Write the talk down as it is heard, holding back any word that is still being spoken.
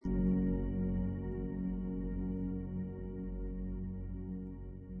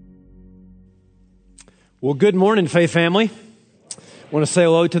Well, good morning, Faith family. I want to say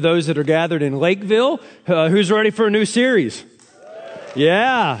hello to those that are gathered in Lakeville. Who's ready for a new series?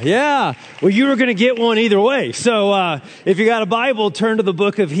 Yeah. Well, you were going to get one either way. So if you got a Bible, turn to the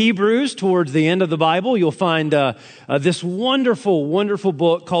book of Hebrews. Towards the end of the Bible, you'll find this wonderful, wonderful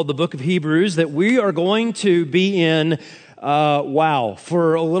book called the book of Hebrews that we are going to be in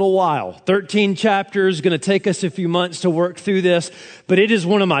for a little while. 13 chapters, going to take us a few months to work through this, but it is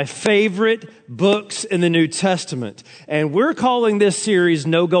one of my favorite books in the New Testament. And we're calling this series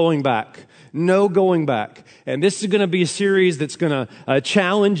No Going Back. No Going Back. And this is going to be a series that's going to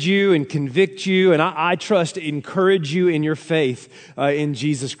challenge you and convict you, and I trust encourage you in your faith in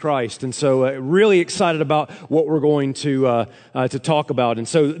Jesus Christ. And so really excited about what we're going to talk about. And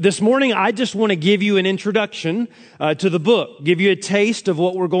so this morning, I just want to give you an introduction to the book, give you a taste of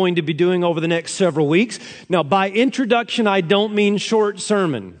what we're going to be doing over the next several weeks. Now, by introduction, I don't mean short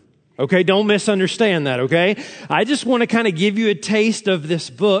sermon. Okay, don't misunderstand that, okay? I just want to kind of give you a taste of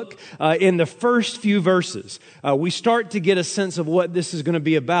this book in the first few verses. We start to get a sense of what this is going to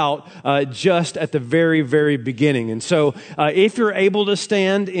be about just at the very, very beginning. And so if you're able to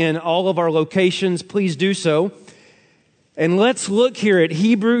stand in all of our locations, please do so. And let's look here at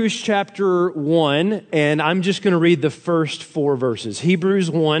Hebrews chapter 1, and I'm just going to read the first 4 verses.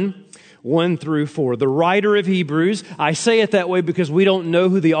 Hebrews 1 through 4. The writer of Hebrews, I say it that way because we don't know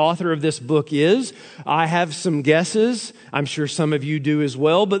who the author of this book is. I have some guesses. I'm sure some of you do as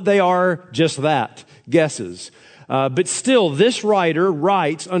well, but they are just that, guesses. But still, this writer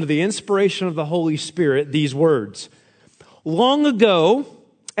writes under the inspiration of the Holy Spirit these words. Long ago,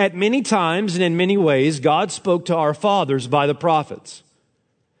 at many times and in many ways, God spoke to our fathers by the prophets.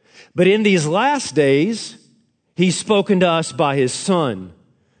 But in these last days, He's spoken to us by His Son,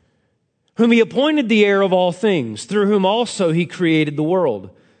 whom He appointed the heir of all things, through whom also He created the world.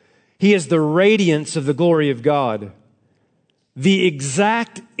 He is the radiance of the glory of God, the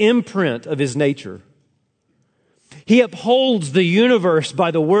exact imprint of His nature. He upholds the universe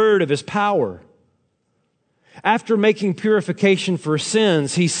by the word of His power. After making purification for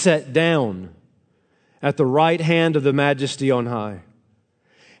sins, He sat down at the right hand of the Majesty on high,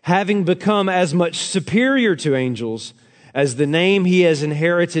 having become as much superior to angels as the name He has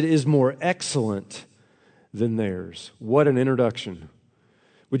inherited is more excellent than theirs. What an introduction.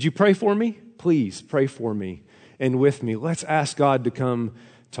 Would you pray for me? Please pray for me and with me. Let's ask God to come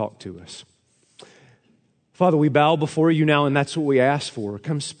talk to us. Father, we bow before You now, and that's what we ask for.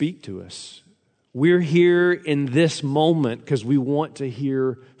 Come speak to us. We're here in this moment because we want to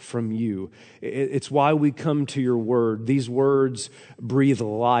hear from You. It's why we come to Your word. These words breathe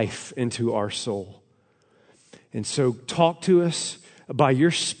life into our soul. And so talk to us by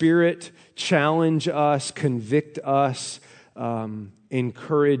Your Spirit, challenge us, convict us,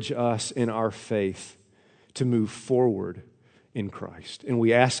 encourage us in our faith to move forward in Christ. And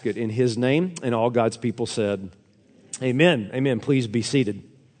we ask it in His name, and all God's people said, Amen. Amen. Please be seated.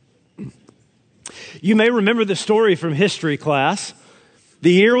 You may remember the story from history class.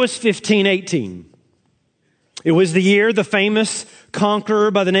 The year was 1518. It was the year the famous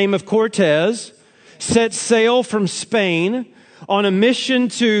conqueror by the name of Cortez set sail from Spain on a mission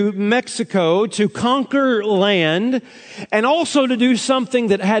to Mexico to conquer land and also to do something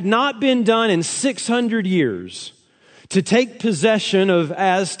that had not been done in 600 years, to take possession of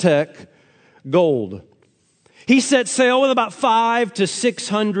Aztec gold. He set sail with about 500 to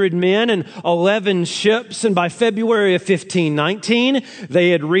 600 men and 11 ships, and by February of 1519,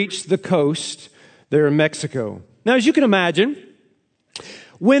 they had reached the coast there in Mexico. Now, as you can imagine,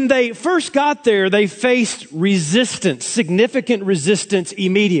 when they first got there, they faced resistance, significant resistance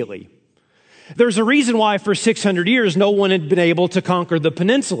immediately. There's a reason why for 600 years no one had been able to conquer the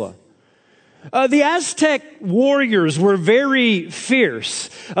peninsula. The Aztec warriors were very fierce.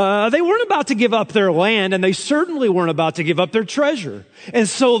 They weren't about to give up their land, and they certainly weren't about to give up their treasure. And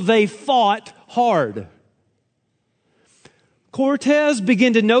so they fought hard. Cortez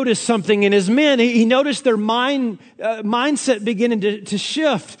began to notice something in his men. He noticed their mindset beginning to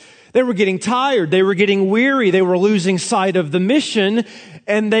shift. They were getting tired. They were getting weary. They were losing sight of the mission,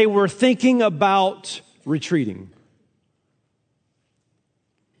 and they were thinking about retreating.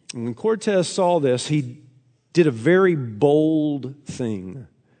 And when Cortez saw this, he did a very bold thing.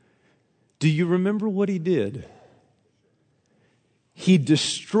 Do you remember what he did? He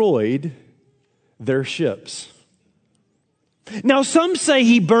destroyed their ships. Now, some say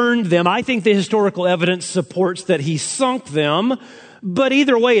he burned them. I think the historical evidence supports that he sunk them. But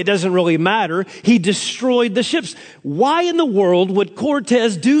either way, it doesn't really matter. He destroyed the ships. Why in the world would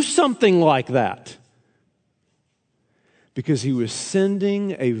Cortez do something like that? because he was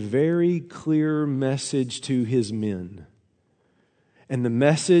sending a very clear message to his men. And the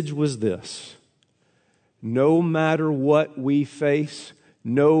message was this: no matter what we face,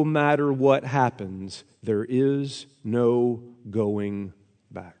 no matter what happens, there is no going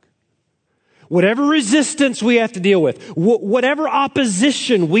back. Whatever resistance we have to deal with, whatever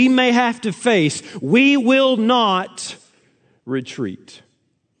opposition we may have to face, we will not retreat.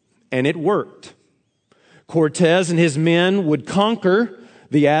 And it worked. Cortez and his men would conquer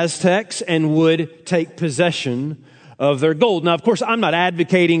the Aztecs and would take possession of their gold. Now, of course, I'm not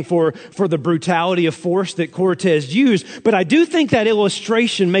advocating for the brutality of force that Cortez used, but I do think that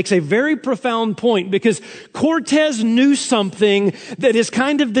illustration makes a very profound point, because Cortez knew something that is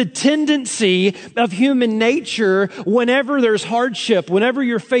kind of the tendency of human nature whenever there's hardship, whenever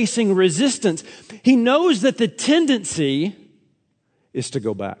you're facing resistance. He knows that the tendency is to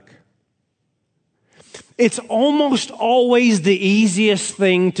go back. It's almost always the easiest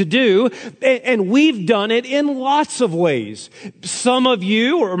thing to do, and we've done it in lots of ways. Some of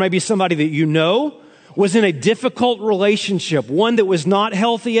you, or maybe somebody that you know, was in a difficult relationship, one that was not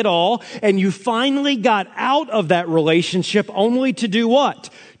healthy at all, and you finally got out of that relationship only to do what?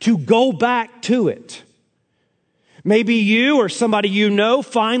 To go back to it. Maybe you or somebody you know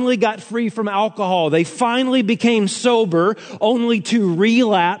finally got free from alcohol. They finally became sober only to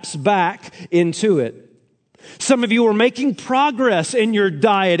relapse back into it. Some of you are making progress in your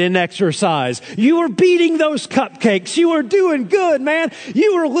diet and exercise. You are beating those cupcakes. You are doing good, man.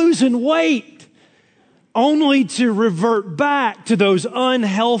 You are losing weight, only to revert back to those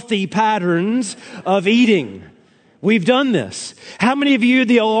unhealthy patterns of eating. We've done this. How many of you,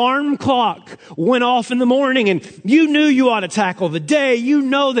 the alarm clock went off in the morning and you knew you ought to tackle the day. You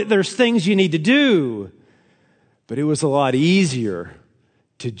know that there's things you need to do, but it was a lot easier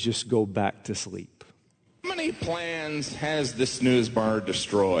to just go back to sleep. How many plans has the snooze bar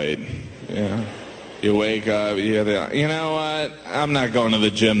destroyed? Yeah. You wake up, you know what? I'm not going to the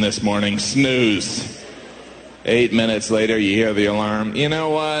gym this morning. Snooze. 8 minutes later, you hear the alarm. You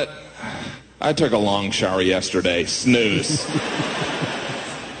know what? I took a long shower yesterday. Snooze.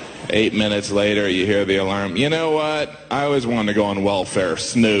 8 minutes later, you hear the alarm. You know what? I always wanted to go on welfare.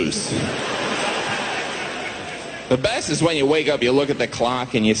 Snooze. The best is when you wake up, you look at the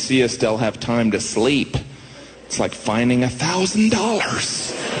clock, and you see you still have time to sleep. It's like finding $1,000.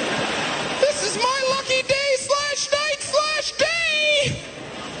 This is my lucky day /night/day.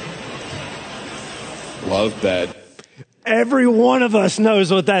 Love bed. Every one of us knows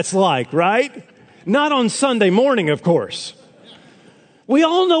what that's like, right? Not on Sunday morning, of course. We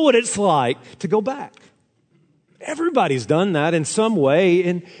all know what it's like to go back. Everybody's done that in some way,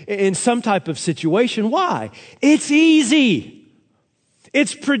 in some type of situation. Why? It's easy.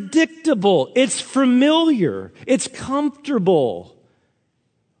 It's predictable. It's familiar. It's comfortable.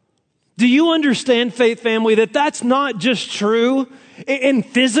 Do you understand, Faith Family, that that's not just true in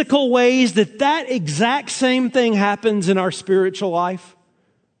physical ways, that exact same thing happens in our spiritual life?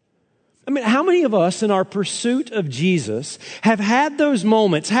 I mean, how many of us in our pursuit of Jesus have had those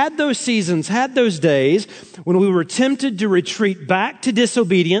moments, had those seasons, had those days when we were tempted to retreat back to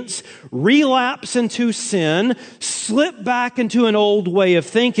disobedience, relapse into sin, slip back into an old way of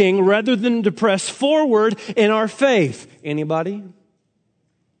thinking rather than to press forward in our faith? Anybody?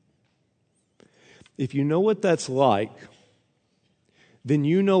 If you know what that's like, then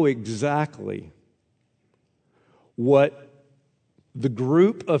you know exactly what the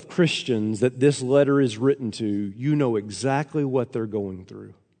group of Christians that this letter is written to, you know exactly what they're going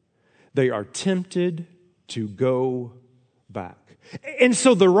through. They are tempted to go back. And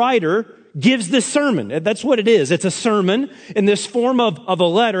so the writer gives this sermon. That's what it is. It's a sermon in this form of a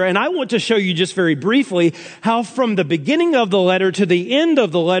letter. And I want to show you just very briefly how from the beginning of the letter to the end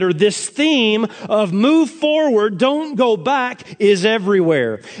of the letter, this theme of move forward, don't go back is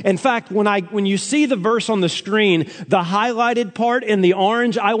everywhere. In fact, when you see the verse on the screen, the highlighted part in the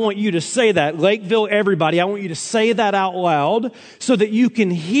orange, I want you to say that. Lakeville, everybody, I want you to say that out loud so that you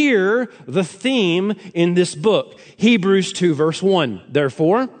can hear the theme in this book. Hebrews 2 verse 1.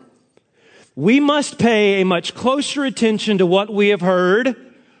 Therefore, we must pay a much closer attention to what we have heard,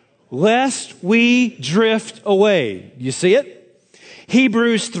 lest we drift away. You see it?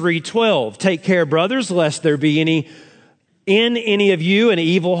 Hebrews 3:12. Take care, brothers, lest there be in any of you an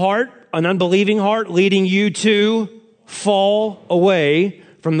evil heart, an unbelieving heart, leading you to fall away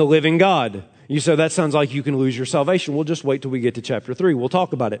from the living God. You say, that sounds like you can lose your salvation. We'll just wait till we get to chapter 3. We'll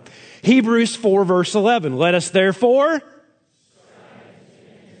talk about it. Hebrews 4 verse 11. Let us therefore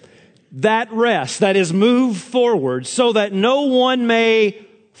that is move forward so that no one may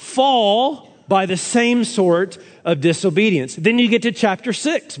fall by the same sort of disobedience. Then you get to chapter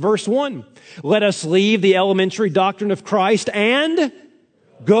 6, verse 1. Let us leave the elementary doctrine of Christ and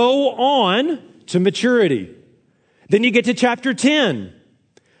go on to maturity. Then you get to chapter 10.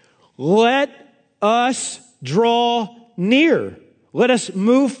 Let us draw near. Let us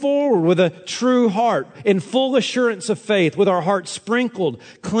move forward with a true heart, in full assurance of faith, with our hearts sprinkled,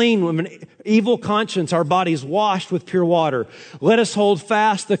 clean with an evil conscience, our bodies washed with pure water. Let us hold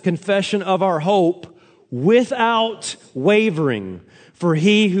fast the confession of our hope without wavering, for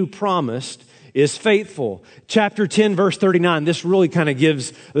he who promised is faithful. Chapter 10, verse 39, this really kind of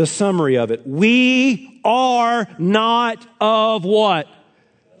gives the summary of it. We are not of what?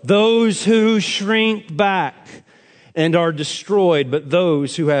 Those who shrink back and are destroyed, but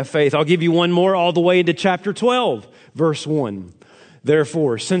those who have faith. I'll give you one more all the way into chapter 12, verse 1.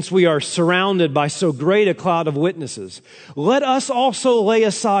 Therefore, since we are surrounded by so great a cloud of witnesses, let us also lay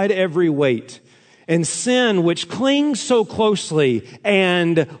aside every weight and sin which clings so closely,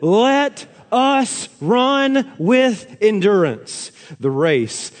 and let us run with endurance the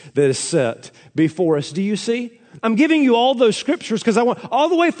race that is set before us. Do you see? I'm giving you all those scriptures because I want all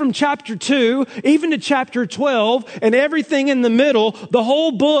the way from chapter 2, even to chapter 12, and everything in the middle. The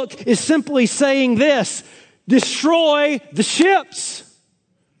whole book is simply saying this: destroy the ships.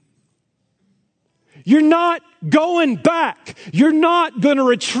 You're not going back. You're not going to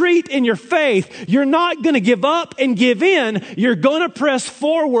retreat in your faith. You're not going to give up and give in. You're going to press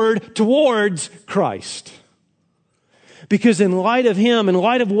forward towards Christ. Because in light of Him, in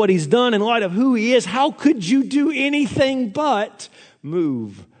light of what He's done, in light of who He is, how could you do anything but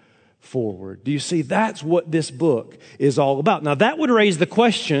move forward? Do you see? That's what this book is all about. Now that would raise the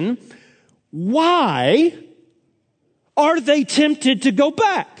question, why are they tempted to go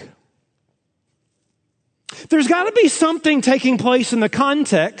back? There's got to be something taking place in the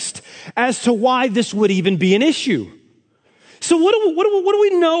context as to why this would even be an issue. So what do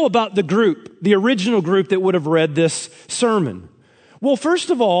we know about the group, the original group that would have read this sermon? Well, first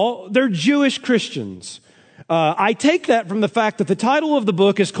of all, they're Jewish Christians. I take that from the fact that the title of the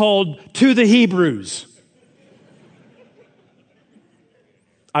book is called To the Hebrews.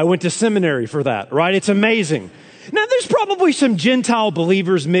 I went to seminary for that, right? It's amazing. Now, there's probably some Gentile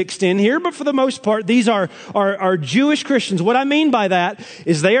believers mixed in here, but for the most part, these are Jewish Christians. What I mean by that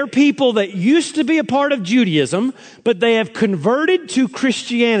is they are people that used to be a part of Judaism, but they have converted to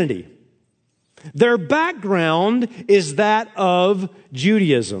Christianity. Their background is that of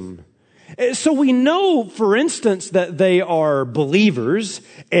Judaism. So we know, for instance, that they are believers,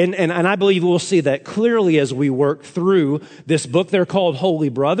 and I believe we'll see that clearly as we work through this book. They're called holy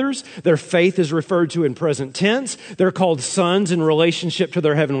brothers. Their faith is referred to in present tense. They're called sons in relationship to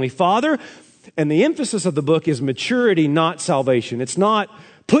their heavenly Father. And the emphasis of the book is maturity, not salvation. It's not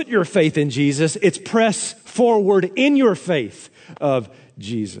put your faith in Jesus. It's press forward in your faith of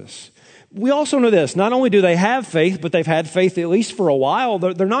Jesus. We also know this, not only do they have faith, but they've had faith at least for a while.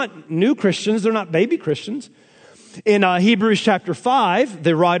 They're not new Christians. They're not baby Christians. In Hebrews chapter 5,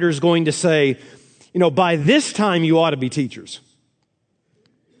 the writer is going to say, by this time you ought to be teachers.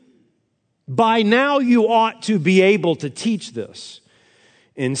 By now you ought to be able to teach this.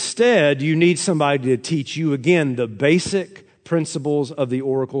 Instead, you need somebody to teach you again the basic principles of the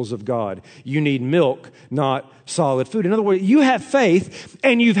oracles of God. You need milk, not solid food. In other words, you have faith,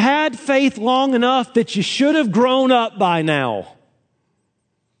 and you've had faith long enough that you should have grown up by now.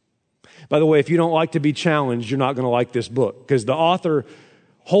 By the way, if you don't like to be challenged, you're not going to like this book, because the author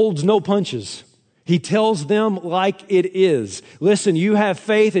holds no punches. He tells them like it is. Listen, you have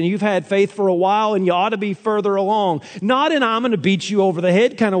faith, and you've had faith for a while, and you ought to be further along. Not in I'm going to beat you over the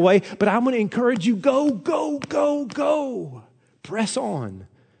head kind of way, but I'm going to encourage you, go, go, go, go. Press on.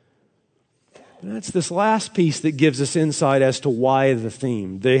 And that's this last piece that gives us insight as to why the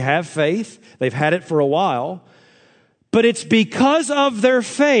theme. They have faith. They've had it for a while. But it's because of their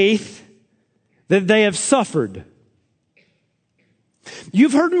faith that they have suffered.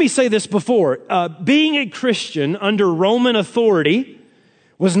 You've heard me say this before. Being a Christian under Roman authority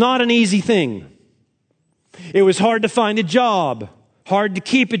was not an easy thing. It was hard to find a job, hard to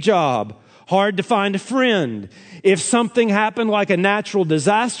keep a job, hard to find a friend. If something happened like a natural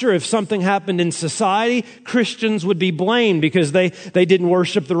disaster, if something happened in society, Christians would be blamed because they didn't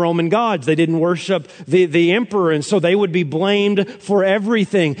worship the Roman gods. They didn't worship the emperor, and so they would be blamed for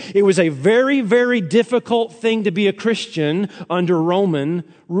everything. It was a very, very difficult thing to be a Christian under Roman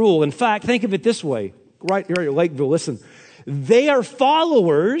rule. In fact, think of it this way. Right here at Lakeville, listen. They are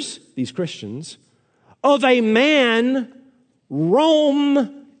followers, these Christians, of a man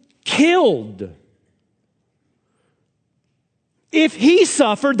Rome killed. If he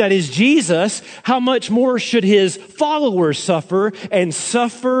suffered, that is Jesus, how much more should his followers suffer? And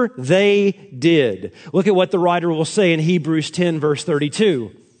suffer they did. Look at what the writer will say in Hebrews 10, verse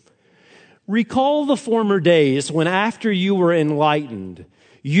 32. Recall the former days when after you were enlightened,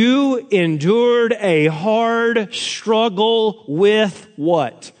 you endured a hard struggle with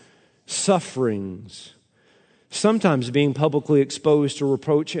what? Sufferings. Sometimes being publicly exposed to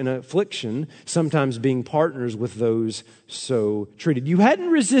reproach and affliction, sometimes being partners with those so treated. You hadn't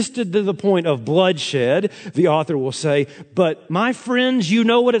resisted to the point of bloodshed, the author will say, but my friends, you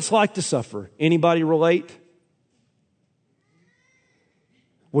know what it's like to suffer. Anybody relate?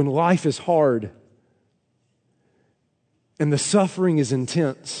 When life is hard and the suffering is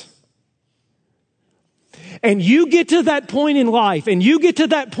intense, and you get to that point in life and you get to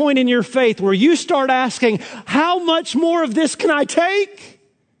that point in your faith where you start asking, how much more of this can I take?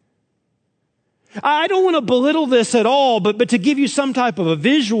 I don't want to belittle this at all, but to give you some type of a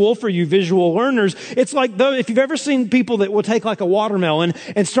visual for you visual learners, it's like though if you've ever seen people that will take like a watermelon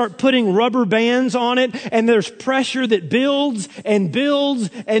and start putting rubber bands on it, and there's pressure that builds and builds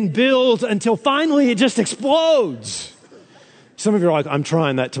and builds until finally it just explodes. Some of you are like, I'm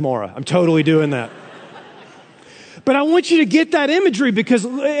trying that tomorrow. I'm totally doing that. But I want you to get that imagery because,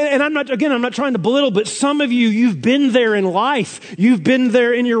 and I'm not trying to belittle, but some of you, you've been there in life. You've been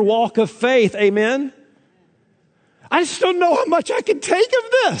there in your walk of faith. Amen? I just don't know how much I can take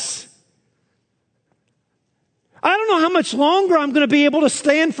of this. I don't know how much longer I'm going to be able to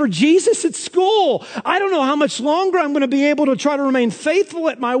stand for Jesus at school. I don't know how much longer I'm going to be able to try to remain faithful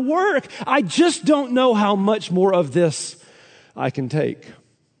at my work. I just don't know how much more of this I can take.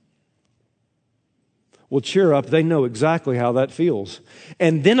 Well, cheer up. They know exactly how that feels.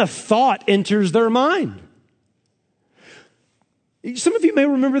 And then a thought enters their mind. Some of you may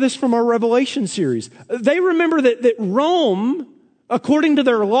remember this from our Revelation series. They remember that Rome, according to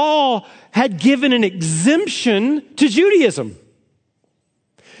their law, had given an exemption to Judaism.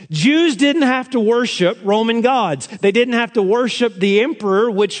 Jews didn't have to worship Roman gods. They didn't have to worship the emperor,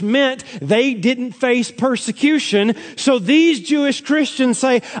 which meant they didn't face persecution. So these Jewish Christians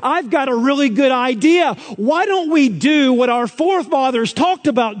say, I've got a really good idea. Why don't we do what our forefathers talked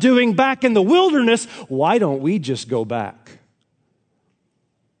about doing back in the wilderness? Why don't we just go back?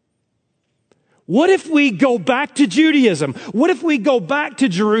 What if we go back to Judaism? What if we go back to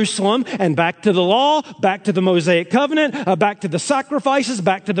Jerusalem and back to the law, back to the Mosaic covenant, back to the sacrifices,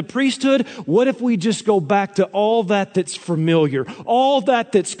 back to the priesthood? What if we just go back to all that's familiar, all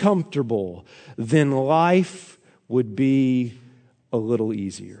that's comfortable? Then life would be a little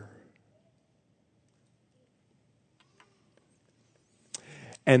easier.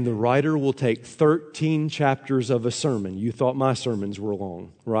 And the writer will take 13 chapters of a sermon. You thought my sermons were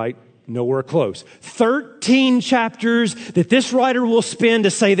long, right? Nowhere close. 13 chapters that this writer will spend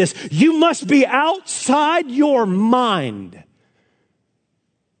to say this. You must be outside your mind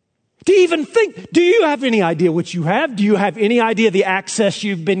to even think. Do you have any idea what you have? Do you have any idea the access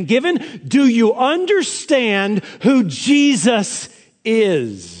you've been given? Do you understand who Jesus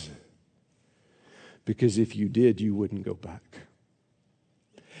is? Because if you did, you wouldn't go back.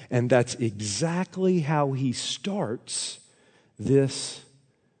 And that's exactly how he starts this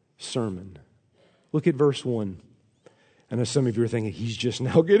sermon. Look at verse 1. I know some of you are thinking, he's just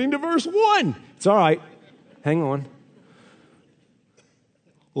now getting to verse 1. It's all right. Hang on.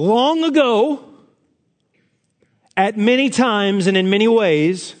 Long ago, at many times and in many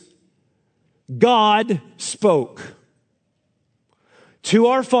ways, God spoke to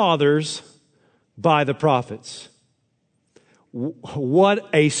our fathers by the prophets. What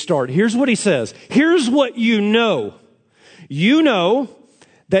a start. Here's what he says. Here's what you know. You know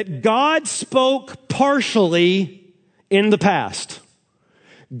that God spoke partially in the past.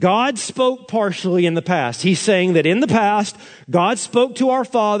 God spoke partially in the past. He's saying that in the past, God spoke to our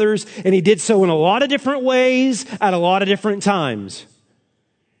fathers, and he did so in a lot of different ways at a lot of different times.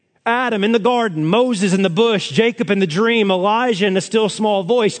 Adam in the garden, Moses in the bush, Jacob in the dream, Elijah in a still small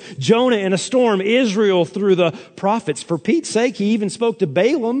voice, Jonah in a storm, Israel through the prophets. For Pete's sake, he even spoke to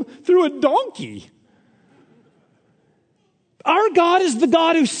Balaam through a donkey. Our God is the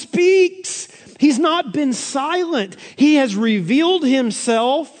God who speaks. He's not been silent. He has revealed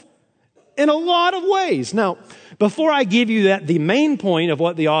himself in a lot of ways. Now, before I give you the main point of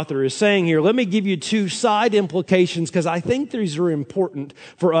what the author is saying here, let me give you two side implications because I think these are important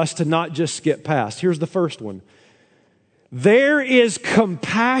for us to not just skip past. Here's the first one. There is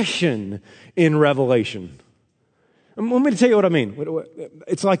compassion in Revelation. Let me tell you what I mean.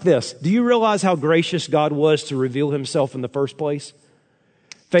 It's like this. Do you realize how gracious God was to reveal himself in the first place?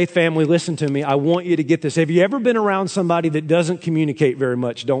 Faith family, listen to me. I want you to get this. Have you ever been around somebody that doesn't communicate very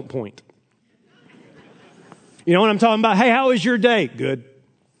much? Don't point. You know what I'm talking about? Hey, how was your day? Good.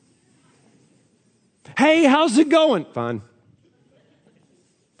 Hey, how's it going? Fine.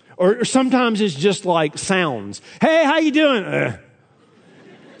 Or sometimes it's just like sounds. Hey, how you doing?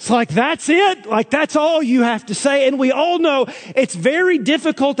 It's like, that's it? Like, that's all you have to say. And we all know it's very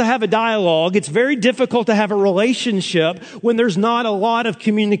difficult to have a dialogue. It's very difficult to have a relationship when there's not a lot of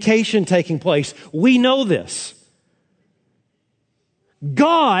communication taking place. We know this.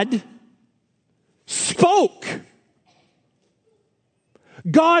 God spoke.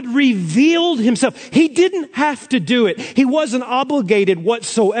 God revealed himself. He didn't have to do it. He wasn't obligated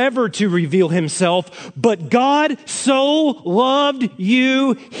whatsoever to reveal himself, but God so loved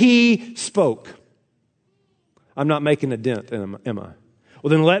you, he spoke. I'm not making a dent, am I?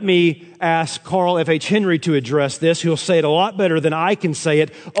 Well, then let me ask Carl F.H. Henry to address this. He'll say it a lot better than I can say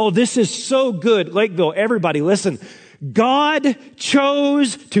it. Oh, this is so good. Lakeville, everybody listen. God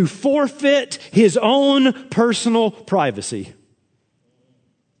chose to forfeit his own personal privacy.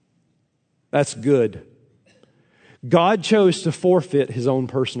 That's good. God chose to forfeit his own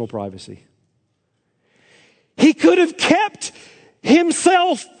personal privacy. He could have kept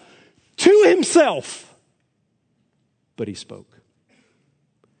himself to himself, but he spoke.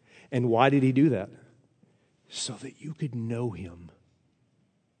 And why did he do that? So that you could know him.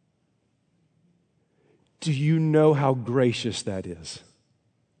 Do you know how gracious that is?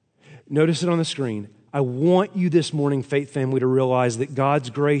 Notice it on the screen. I want you this morning, faith family, to realize that God's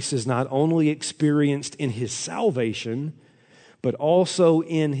grace is not only experienced in his salvation, but also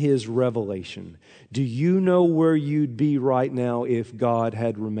in his revelation. Do you know where you'd be right now if God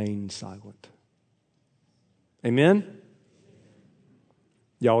had remained silent? Amen?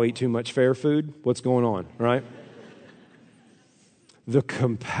 Y'all eat too much fair food? What's going on, right? The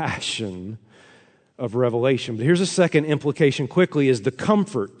compassion of revelation. But here's a second implication quickly, is the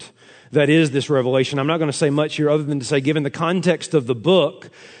comfort that is this revelation. I'm not going to say much here other than to say, given the context of the book,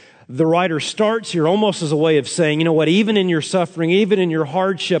 the writer starts here almost as a way of saying, you know what, even in your suffering, even in your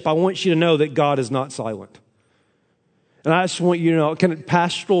hardship, I want you to know that God is not silent. And I just want you to know, kind of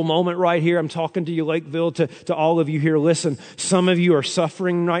pastoral moment right here. I'm talking to you, Lakeville, to all of you here. Listen, some of you are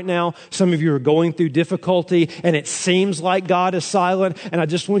suffering right now. Some of you are going through difficulty, and it seems like God is silent. And I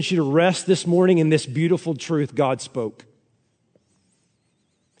just want you to rest this morning in this beautiful truth. God spoke.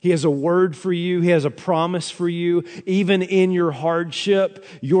 He has a word for you. He has a promise for you. Even in your hardship,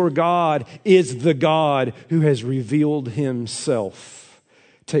 your God is the God who has revealed himself.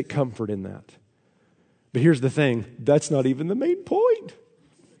 Take comfort in that. But here's the thing. That's not even the main point.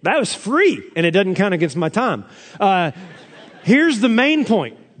 That was free, and it doesn't count against my time. Here's the main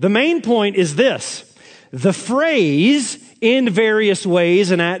point. The main point is this. The phrase, in various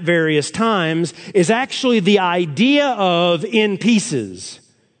ways and at various times, is actually the idea of in pieces.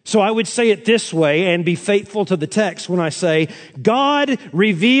 So I would say it this way and be faithful to the text when I say, God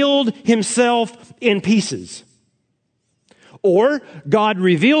revealed himself in pieces. Or God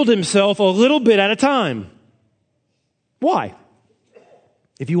revealed himself a little bit at a time. Why?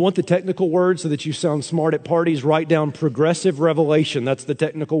 If you want the technical word so that you sound smart at parties, write down progressive revelation. That's the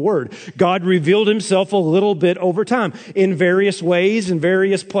technical word. God revealed himself a little bit over time in various ways, in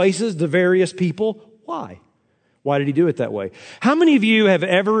various places, to various people. Why? Why did he do it that way? How many of you have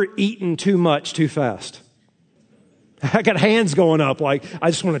ever eaten too much too fast? I got hands going up like, I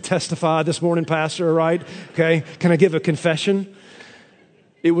just want to testify this morning, Pastor, right? Okay, can I give a confession?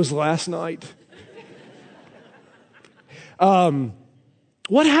 It was last night.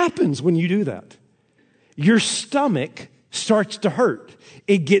 What happens when you do that? Your stomach starts to hurt.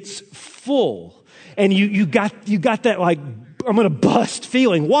 It gets full. And you got that like, I'm going to bust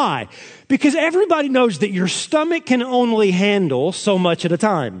feeling. Why? Because everybody knows that your stomach can only handle so much at a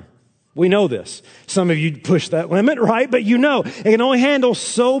time. We know this. Some of you push that limit, right? But you know, it can only handle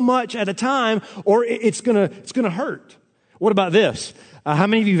so much at a time or it's going to hurt. What about this? How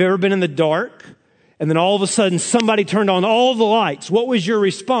many of you have ever been in the dark and then all of a sudden somebody turned on all the lights? What was your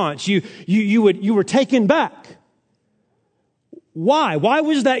response? You were taken back. Why? Why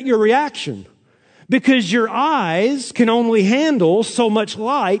was that your reaction? Because your eyes can only handle so much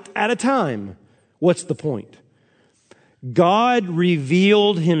light at a time. What's the point? God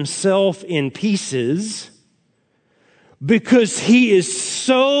revealed himself in pieces because he is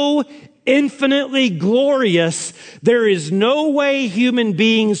so infinitely glorious. There is no way human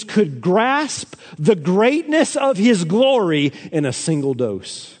beings could grasp the greatness of his glory in a single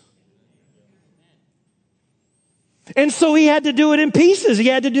dose. And so he had to do it in pieces. He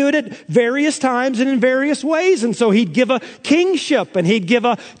had to do it at various times and in various ways. And so he'd give a kingship, and he'd give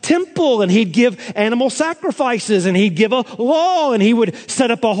a temple, and he'd give animal sacrifices, and he'd give a law, and he would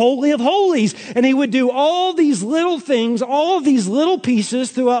set up a holy of holies. And he would do all these little things, all of these little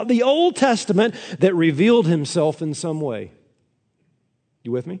pieces throughout the Old Testament that revealed himself in some way.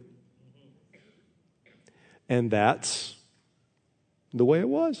 You with me? And that's the way it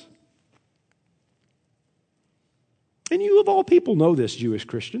was. And you of all people know this, Jewish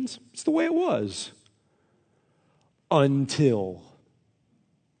Christians. It's the way it was. Until.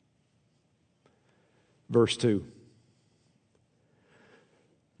 Verse 2.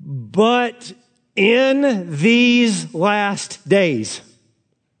 But in these last days,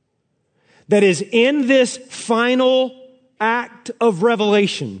 that is, in this final act of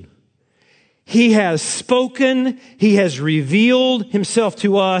revelation, He has spoken, He has revealed Himself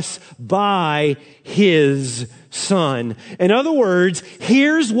to us by His Son. In other words,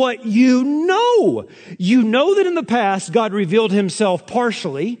 here's what you know. You know that in the past God revealed Himself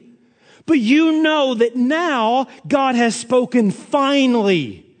partially, but you know that now God has spoken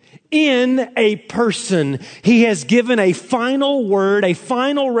finally in a person. He has given a final word, a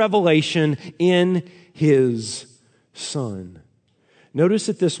final revelation in His Son. Notice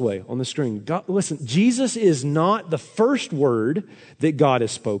it this way on the screen. Listen, Jesus is not the first word that God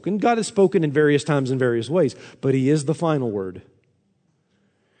has spoken. God has spoken in various times in various ways, but He is the final word.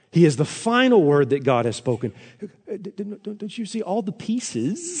 He is the final word that God has spoken. Don't you see all the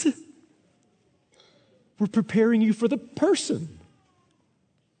pieces? We're preparing you for the person.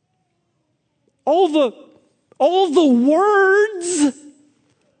 All the words,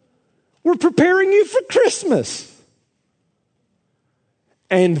 we're preparing you for Christmas.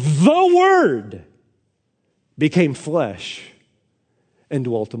 And the Word became flesh and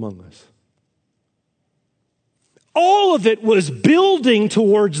dwelt among us. All of it was building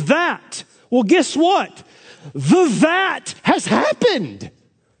towards that. Well, guess what? That has happened.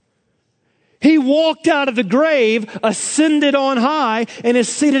 He walked out of the grave, ascended on high, and is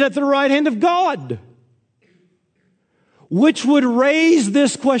seated at the right hand of God. Which would raise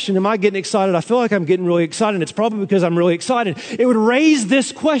this question. Am I getting excited? I feel like I'm getting really excited. It's probably because I'm really excited. It would raise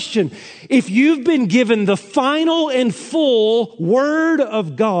this question. If you've been given the final and full Word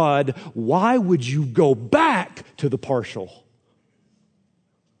of God, why would you go back to the partial?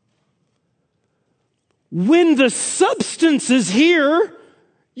 When the substance is here,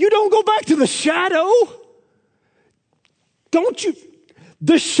 you don't go back to the shadow. Don't you?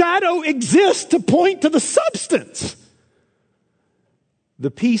 The shadow exists to point to the substance. The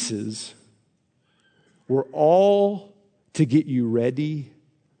pieces were all to get you ready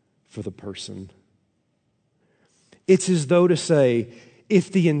for the person. It's as though to say,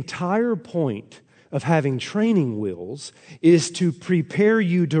 if the entire point of having training wheels is to prepare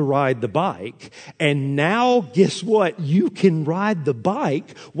you to ride the bike, and now guess what? You can ride the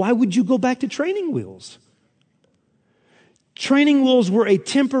bike, why would you go back to training wheels? Training wheels were a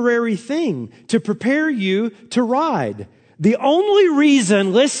temporary thing to prepare you to ride. The only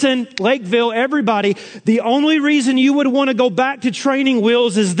reason, listen, Lakeville, everybody, the only reason you would want to go back to training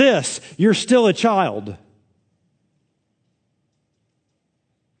wheels is this: you're still a child.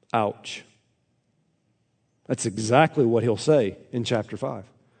 Ouch. That's exactly what he'll say in chapter 5.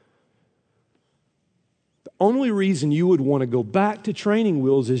 The only reason you would want to go back to training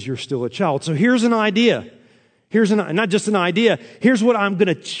wheels is you're still a child. So here's an idea. Not just an idea. Here's what I'm going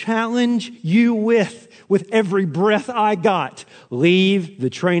to challenge you with every breath I got. Leave the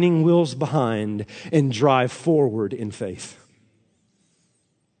training wheels behind and drive forward in faith.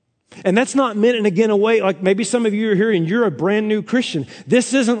 And that's not meant in again a way, like maybe some of you are here and you're a brand new Christian.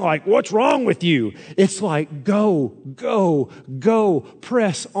 This isn't like, what's wrong with you? It's like, go,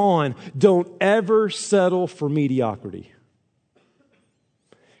 press on. Don't ever settle for mediocrity.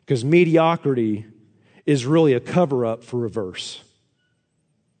 Because mediocrity is really a cover-up for reverse.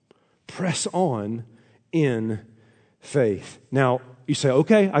 Press on in faith. Now, you say,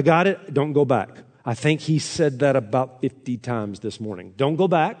 okay, I got it. Don't go back. I think he said that about 50 times this morning. Don't go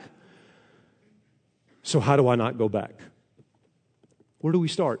back. So how do I not go back? Where do we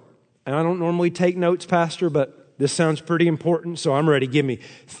start? And I don't normally take notes, Pastor, but this sounds pretty important, so I'm ready. Give me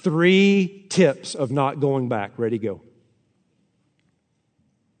 3 tips of not going back. Ready, go.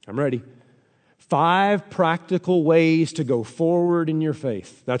 I'm ready. 5 practical ways to go forward in your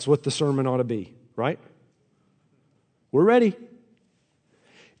faith. That's what the sermon ought to be, right? We're ready.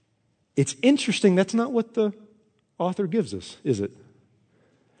 It's interesting, that's not what the author gives us, is it?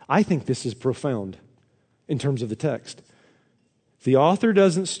 I think this is profound in terms of the text. The author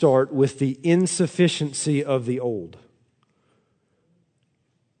doesn't start with the insufficiency of the old.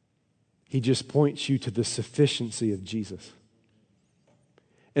 He just points you to the sufficiency of Jesus.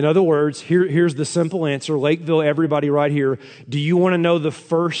 In other words, here's the simple answer. Lakeville, everybody right here, do you want to know the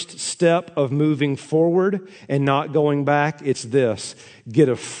first step of moving forward and not going back? It's this: get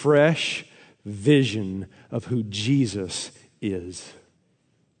a fresh vision of who Jesus is.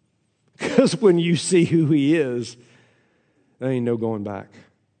 Because when you see who He is, there ain't no going back.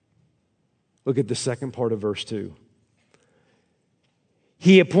 Look at the second part of verse 2.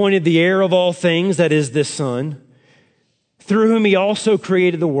 He appointed the heir of all things, that is this Son, through whom He also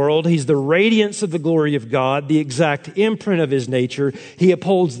created the world. He's the radiance of the glory of God, the exact imprint of His nature. He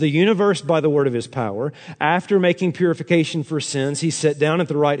upholds the universe by the word of His power. After making purification for sins, He sat down at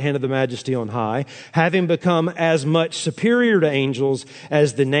the right hand of the Majesty on high, having become as much superior to angels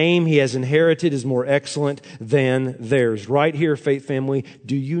as the name He has inherited is more excellent than theirs. Right here, Faith Family,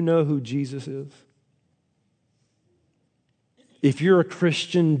 do you know who Jesus is? If you're a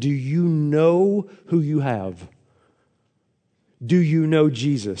Christian, do you know who you have? Do you know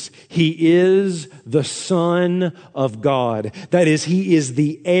Jesus? He is the Son of God. That is, He is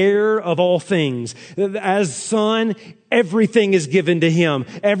the heir of all things. As Son, everything is given to Him.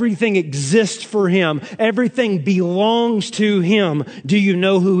 Everything exists for Him. Everything belongs to Him. Do you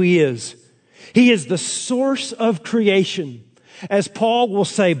know who He is? He is the source of creation. As Paul will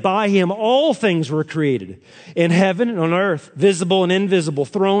say, by Him all things were created, in heaven and on earth, visible and invisible,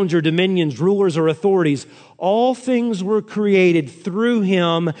 thrones or dominions, rulers or authorities. All things were created through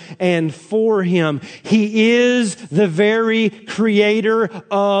Him and for Him. He is the very creator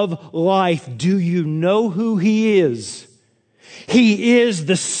of life. Do you know who He is? He is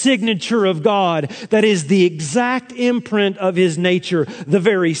the signature of God. That is the exact imprint of His nature, the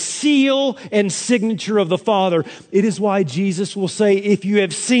very seal and signature of the Father. It is why Jesus will say, if you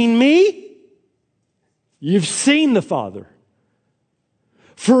have seen me, you've seen the Father.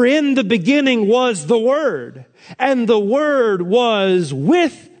 For in the beginning was the Word, and the Word was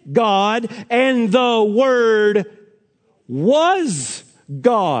with God, and the Word was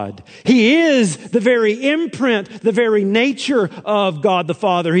God. He is the very imprint, the very nature of God the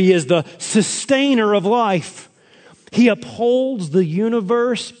Father. He is the sustainer of life. He upholds the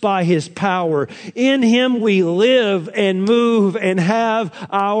universe by His power. In Him we live and move and have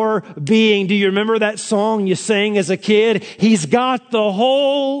our being. Do you remember that song you sang as a kid? He's got the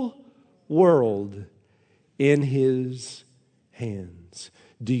whole world in His hands.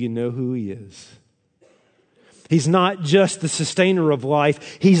 Do you know who He is? He's not just the sustainer of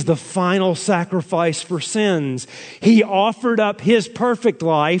life. He's the final sacrifice for sins. He offered up His perfect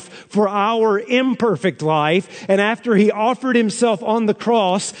life for our imperfect life. And after He offered Himself on the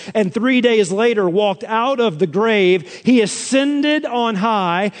cross and 3 days later walked out of the grave, He ascended on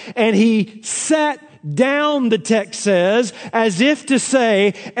high and He sat down, the text says, as if to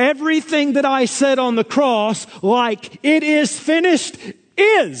say, everything that I said on the cross, like it is finished,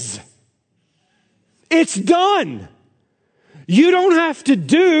 is. It's done. You don't have to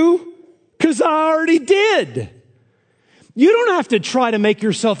do, because I already did. You don't have to try to make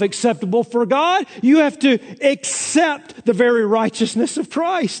yourself acceptable for God. You have to accept the very righteousness of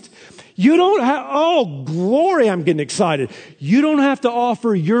Christ. You don't have, oh, glory, I'm getting excited. You don't have to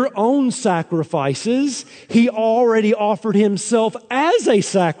offer your own sacrifices. He already offered Himself as a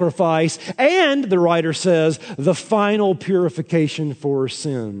sacrifice. And, the writer says, the final purification for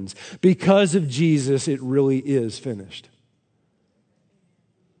sins. Because of Jesus, it really is finished.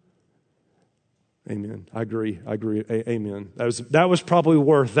 Amen. I agree. Amen. That was probably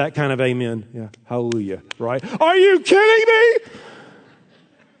worth that kind of amen. Yeah. Hallelujah. Right? Are you kidding me?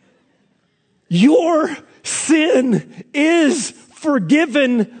 Your sin is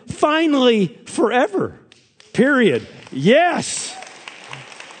forgiven finally forever. Period. Yes.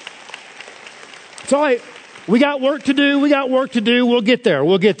 It's all right. We got work to do. We'll get there.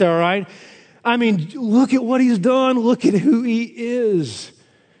 All right? I mean, look at what He's done. Look at who He is.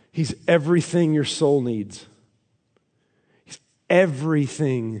 He's everything your soul needs. He's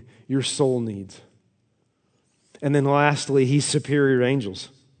everything your soul needs. And then lastly, He's superior to angels.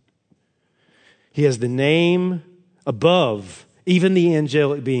 He has the name above even the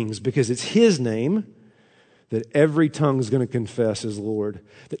angelic beings, because it's His name that every tongue is going to confess as Lord,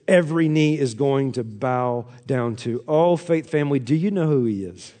 that every knee is going to bow down to. Oh, Faith Family, do you know who He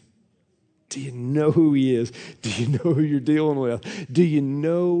is? Do you know who He is? Do you know who you're dealing with? Do you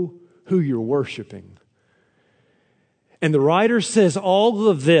know who you're worshiping? And the writer says all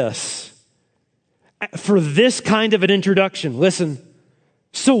of this for this kind of an introduction. Listen.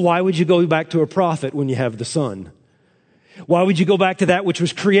 So why would you go back to a prophet when you have the Son? Why would you go back to that which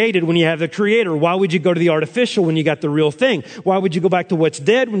was created when you have the Creator? Why would you go to the artificial when you got the real thing? Why would you go back to what's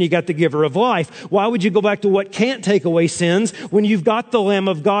dead when you got the giver of life? Why would you go back to what can't take away sins when you've got the Lamb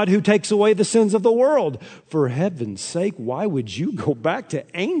of God who takes away the sins of the world? For heaven's sake, why would you go back to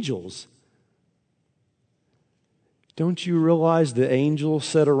angels? Don't you realize the angels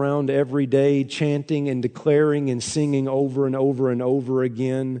sit around every day chanting and declaring and singing over and over and over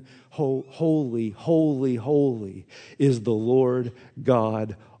again, holy, holy, holy is the Lord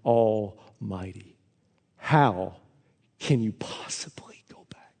God Almighty. How can you possibly go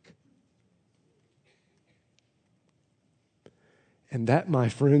back? And that, my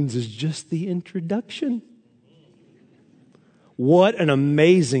friends, is just the introduction. What an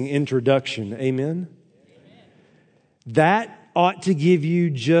amazing introduction. Amen? That ought to give you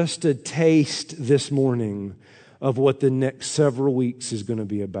just a taste this morning of what the next several weeks is going to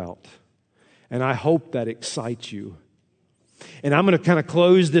be about. And I hope that excites you. And I'm going to kind of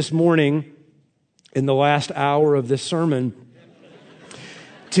close this morning in the last hour of this sermon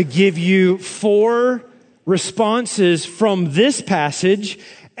to give you 4 responses from this passage.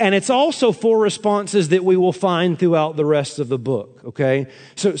 And it's also 4 responses that we will find throughout the rest of the book. Okay?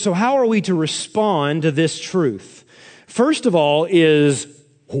 So how are we to respond to this truth? First of all is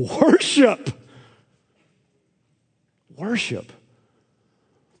worship. Worship.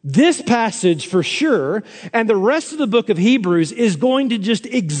 This passage for sure, and the rest of the book of Hebrews is going to just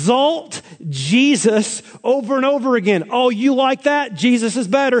exalt Jesus over and over again. Oh, you like that? Jesus is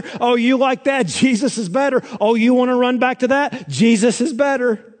better. Oh, you like that? Jesus is better. Oh, you want to run back to that? Jesus is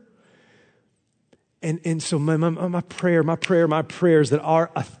better. And so my prayer is that our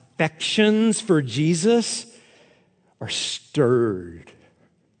affections for Jesus are stirred.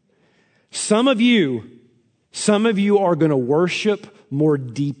 Some of you are going to worship more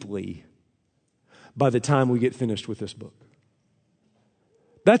deeply by the time we get finished with this book.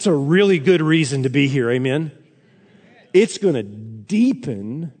 That's a really good reason to be here, amen? It's going to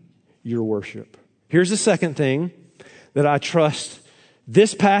deepen your worship. Here's the second thing that I trust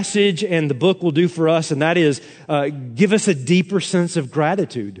this passage and the book will do for us, and that is give us a deeper sense of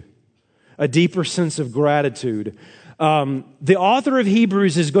gratitude. A deeper sense of gratitude. The author of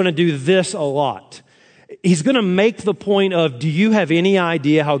Hebrews is going to do this a lot. He's going to make the point of, do you have any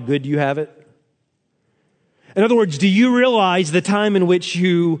idea how good you have it? In other words, do you realize the time in which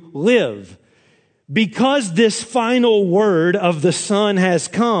you live? Because this final word of the Son has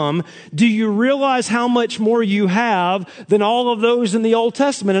come, do you realize how much more you have than all of those in the Old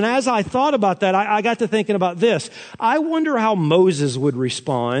Testament? And as I thought about that, I got to thinking about this. I wonder how Moses would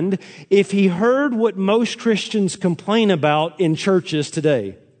respond if he heard what most Christians complain about in churches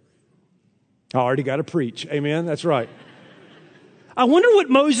today. I already got to preach. Amen? That's right. I wonder what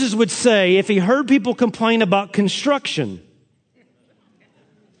Moses would say if he heard people complain about construction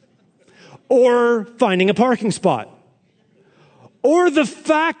or finding a parking spot or the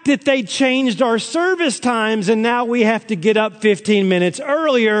fact that they changed our service times and now we have to get up 15 minutes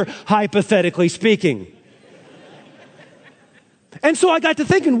earlier, hypothetically speaking. And so I got to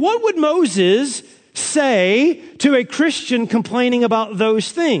thinking, what would Moses say to a Christian complaining about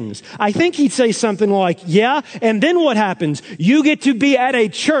those things? I think he'd say something like, yeah, and then what happens? You get to be at a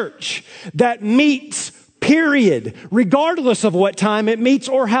church that meets, period, regardless of what time it meets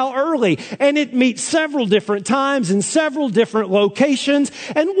or how early. And it meets several different times in several different locations.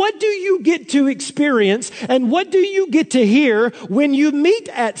 And what do you get to experience and what do you get to hear when you meet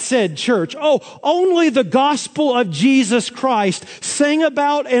at said church? Oh, only the gospel of Jesus Christ sang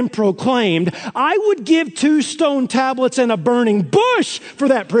about and proclaimed. I would give 2 stone tablets and a burning bush for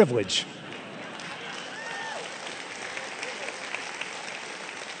that privilege.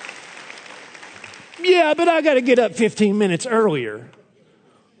 Yeah, but I got to get up 15 minutes earlier.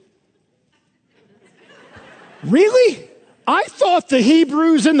 Really? I thought the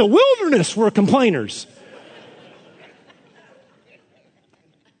Hebrews in the wilderness were complainers.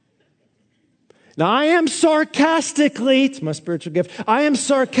 Now, I am sarcastically, it's my spiritual gift, I am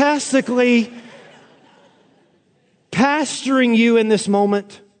sarcastically pastoring you in this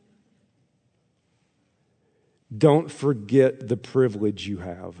moment. Don't forget the privilege you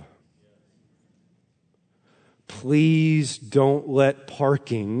have. Please don't let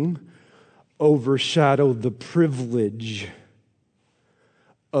parking overshadow the privilege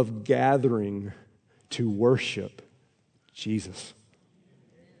of gathering to worship Jesus.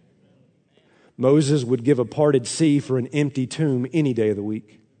 Moses would give a parted sea for an empty tomb any day of the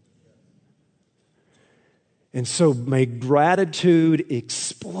week. And so may gratitude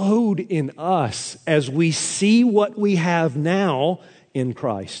explode in us as we see what we have now in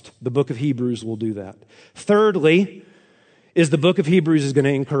Christ. The book of Hebrews will do that. Thirdly, is the book of Hebrews is going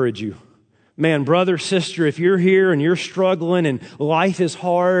to encourage you. Man, brother, sister, if you're here and you're struggling and life is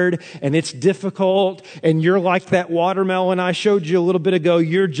hard and it's difficult and you're like that watermelon I showed you a little bit ago,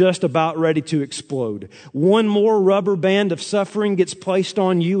 you're just about ready to explode. One more rubber band of suffering gets placed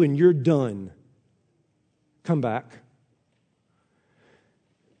on you and you're done. Come back.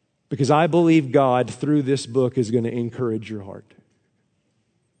 Because I believe God, through this book, is going to encourage your heart.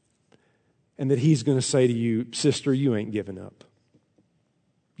 And that He's going to say to you, sister, you ain't giving up.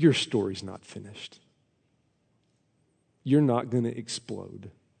 Your story's not finished. You're not going to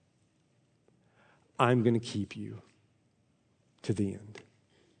explode. I'm going to keep you to the end.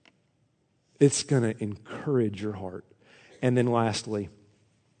 It's going to encourage your heart. And then lastly,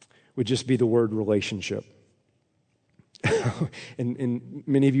 would just be the word relationship. and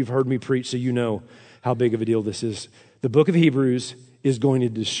many of you have heard me preach, so you know how big of a deal this is. The book of Hebrews is going to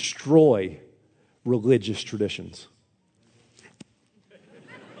destroy religious traditions.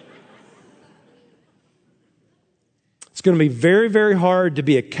 It's going to be very, very hard to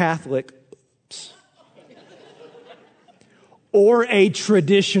be a Catholic or a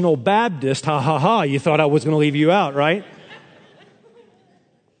traditional Baptist. Ha, ha, ha. You thought I was going to leave you out, right?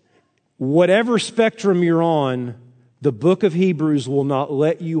 Whatever spectrum you're on, the book of Hebrews will not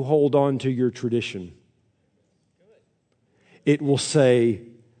let you hold on to your tradition. It will say,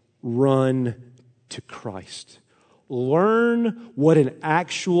 run to Christ. Learn what an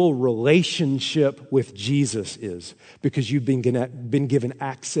actual relationship with Jesus is, because you've been given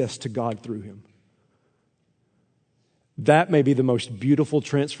access to God through Him. That may be the most beautiful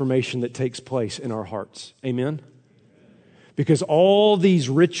transformation that takes place in our hearts. Amen? Because all these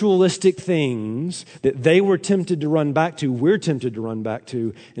ritualistic things that they were tempted to run back to, we're tempted to run back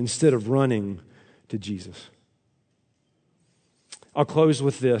to instead of running to Jesus. I'll close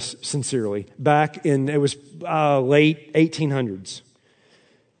with this sincerely. Back in, it was late 1800s,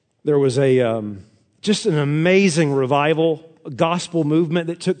 there was just an amazing revival, gospel movement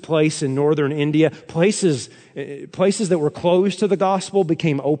that took place in northern India. Places that were closed to the gospel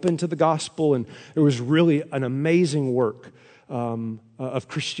became open to the gospel, and there was really an amazing work of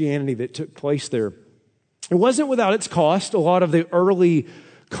Christianity that took place there. It wasn't without its cost. A lot of the early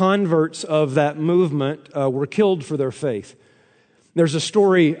converts of that movement were killed for their faith. There's a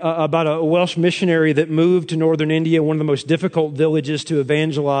story about a Welsh missionary that moved to northern India, one of the most difficult villages to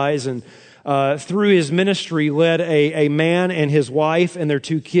evangelize, and through his ministry led a man and his wife and their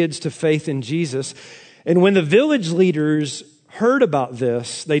 2 kids to faith in Jesus. And when the village leaders heard about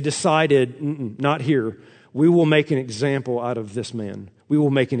this, they decided, not here. We will make an example out of this man. We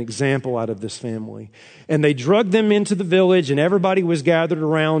will make an example out of this family. And they drugged them into the village, and everybody was gathered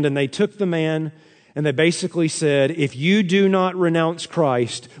around, and they took the man, and they basically said, if you do not renounce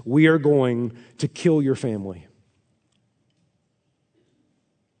Christ, we are going to kill your family.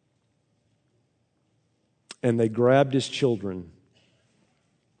 And they grabbed his children.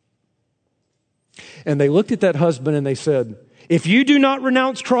 And they looked at that husband and they said, if you do not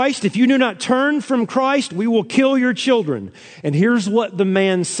renounce Christ, if you do not turn from Christ, we will kill your children. And here's what the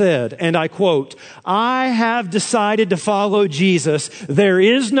man said, and I quote, I have decided to follow Jesus. There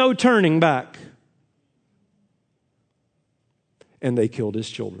is no turning back. And they killed his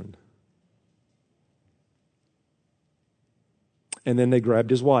children. And then they grabbed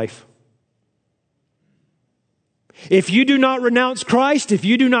his wife. If you do not renounce Christ, if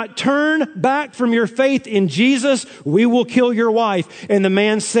you do not turn back from your faith in Jesus, we will kill your wife. And the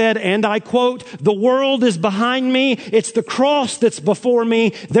man said, and I quote, the world is behind me. It's the cross that's before me.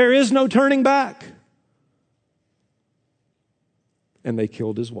 There is no turning back. And they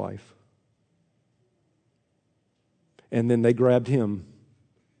killed his wife. And then they grabbed him.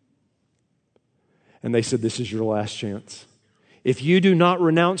 And they said, this is your last chance. If you do not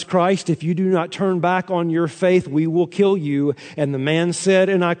renounce Christ, if you do not turn back on your faith, we will kill you. And the man said,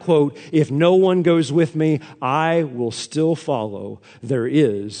 and I quote, if no one goes with me, I will still follow. There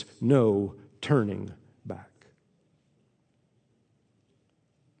is no turning back.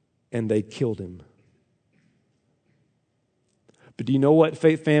 And they killed him. But do you know what,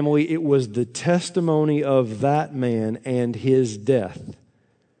 faith family? It was the testimony of that man and his death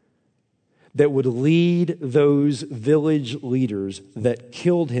that would lead those village leaders that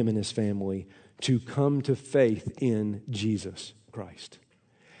killed him and his family to come to faith in Jesus Christ.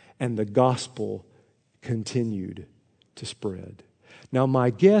 And the gospel continued to spread. Now, my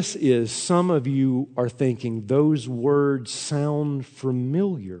guess is some of you are thinking those words sound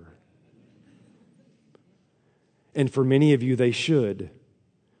familiar. And for many of you, they should.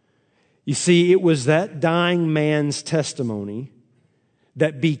 You see, it was that dying man's testimony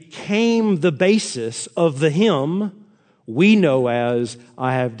that became the basis of the hymn, we know as,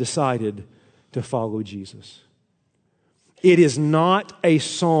 I have decided to follow Jesus. It is not a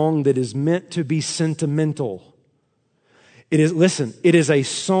song that is meant to be sentimental. It is a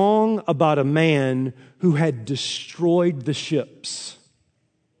song about a man who had destroyed the ships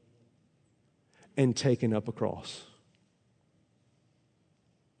and taken up a cross.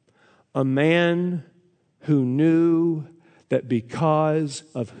 A man who knew that because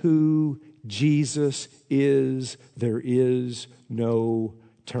of who Jesus is, there is no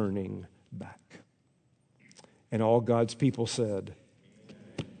turning back. And all God's people said,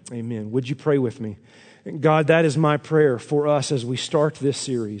 amen. Would you pray with me? God, that is my prayer for us as we start this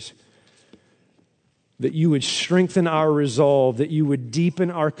series. That you would strengthen our resolve, that you would deepen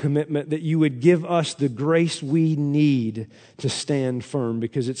our commitment, that you would give us the grace we need to stand firm,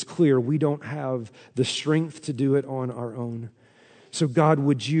 because it's clear we don't have the strength to do it on our own. So God,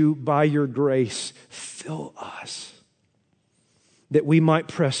 would you, by your grace, fill us, that we might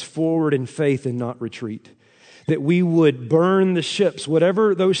press forward in faith and not retreat, that we would burn the ships,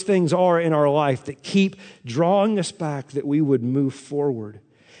 whatever those things are in our life that keep drawing us back, that we would move forward.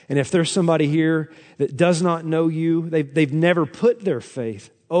 And if there's somebody here that does not know you, they've never put their faith,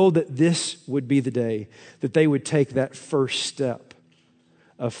 that this would be the day that they would take that first step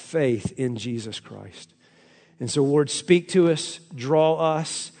of faith in Jesus Christ. And so, Lord, speak to us, draw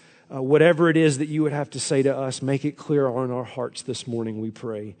us, whatever it is that you would have to say to us, make it clear on our hearts this morning, we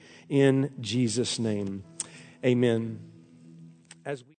pray. In Jesus' name, amen. As we